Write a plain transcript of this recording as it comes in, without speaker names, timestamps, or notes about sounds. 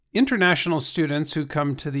International students who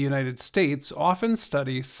come to the United States often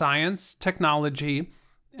study science, technology,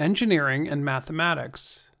 engineering, and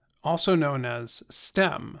mathematics, also known as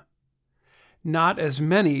STEM. Not as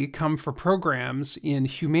many come for programs in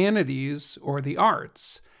humanities or the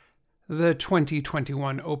arts, the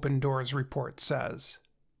 2021 Open Doors report says.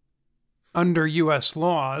 Under U.S.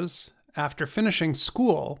 laws, after finishing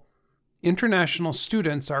school, international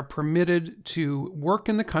students are permitted to work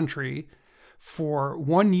in the country for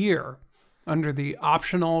 1 year under the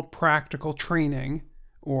Optional Practical Training,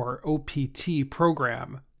 or OPT,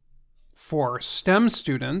 program. For STEM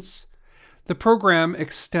students, the program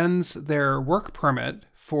extends their work permit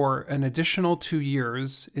for an additional 2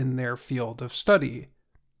 years in their field of study.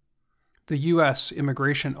 The U.S.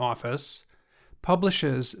 Immigration Office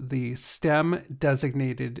publishes the STEM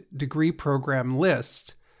designated degree program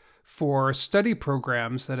list for study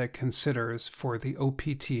programs that it considers for the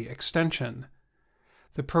OPT extension.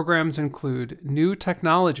 The programs include new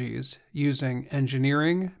technologies using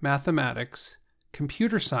engineering, mathematics,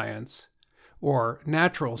 computer science, or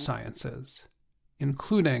natural sciences,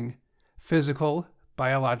 including physical,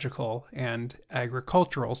 biological, and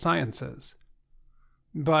agricultural sciences.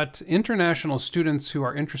 But international students who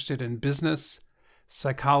are interested in business,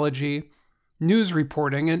 psychology, news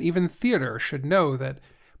reporting, and even theater should know that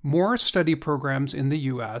more study programs in the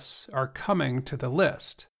U.S. are coming to the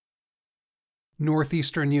list.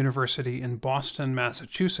 Northeastern University in Boston,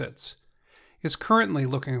 Massachusetts, is currently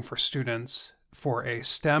looking for students for a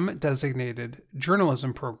STEM-designated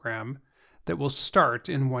journalism program that will start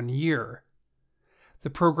in 1 year. The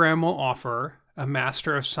program will offer a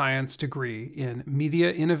Master of Science degree in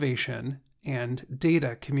Media Innovation and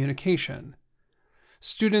Data Communication.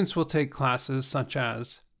 Students will take classes such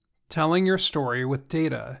as Telling Your Story with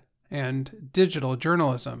Data and Digital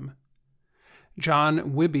Journalism.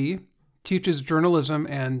 John Wibby teaches journalism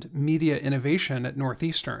and media innovation at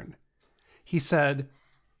Northeastern. He said,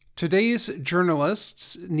 "Today's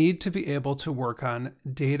journalists need to be able to work on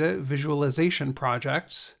data visualization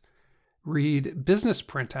projects, read business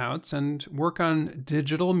printouts, and work on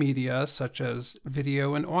digital media such as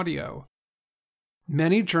video and audio.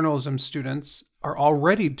 Many journalism students are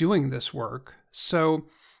already doing this work, so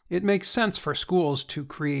it makes sense for schools to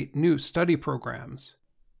create new study programs."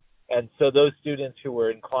 And so those students who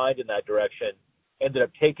were inclined in that direction ended up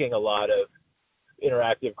taking a lot of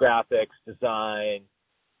interactive graphics, design,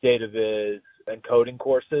 data viz, and coding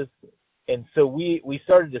courses. And so we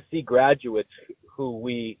started to see graduates who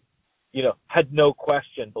we, had no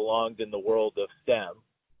question belonged in the world of STEM.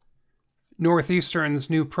 Northeastern's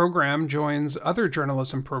new program joins other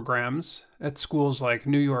journalism programs at schools like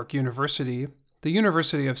New York University, the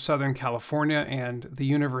University of Southern California, and the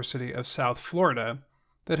University of South Florida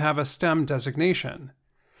that have a STEM designation.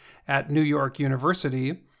 At New York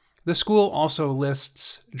University, the school also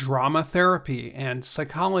lists drama therapy and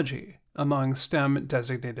psychology among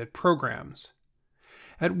STEM-designated programs.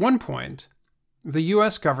 At one point, the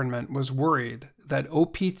U.S. government was worried that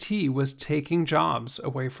OPT was taking jobs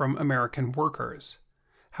away from American workers.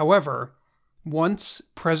 However, once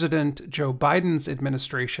President Joe Biden's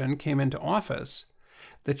administration came into office,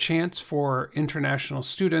 the chance for international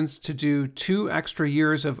students to do 2 extra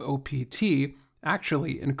years of OPT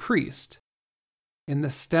actually increased. In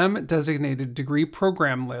the STEM designated degree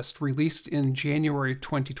program list released in January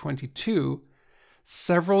 2022,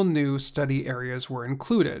 several new study areas were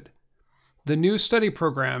included. The new study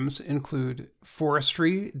programs include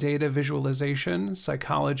forestry, data visualization,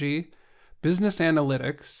 psychology, business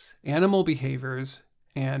analytics, animal behaviors,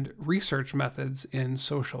 and research methods in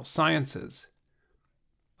social sciences.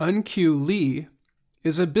 Eun-Kyu Lee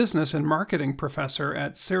is a business and marketing professor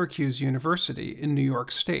at Syracuse University in New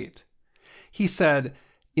York State. He said,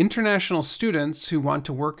 "International students who want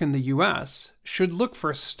to work in the U.S. should look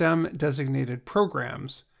for STEM-designated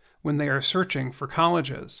programs when they are searching for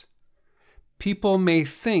colleges. People may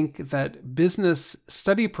think that business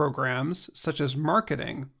study programs, such as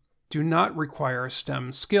marketing, do not require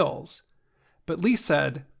STEM skills. But Lee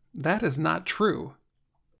said, that is not true."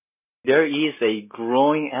 There is a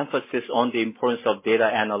growing emphasis on the importance of data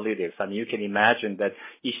analytics. I mean, you can imagine that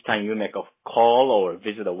each time you make a call or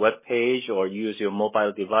visit a web page or use your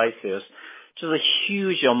mobile devices, just a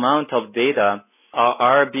huge amount of data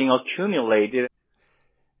are being accumulated.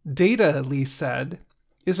 Data, Lee said,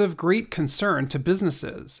 is of great concern to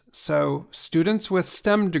businesses, so students with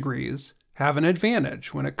STEM degrees have an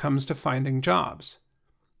advantage when it comes to finding jobs.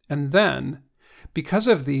 And then, because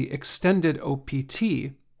of the extended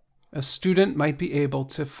OPT, a student might be able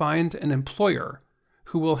to find an employer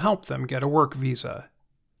who will help them get a work visa.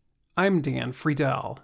 I'm Dan Friedel.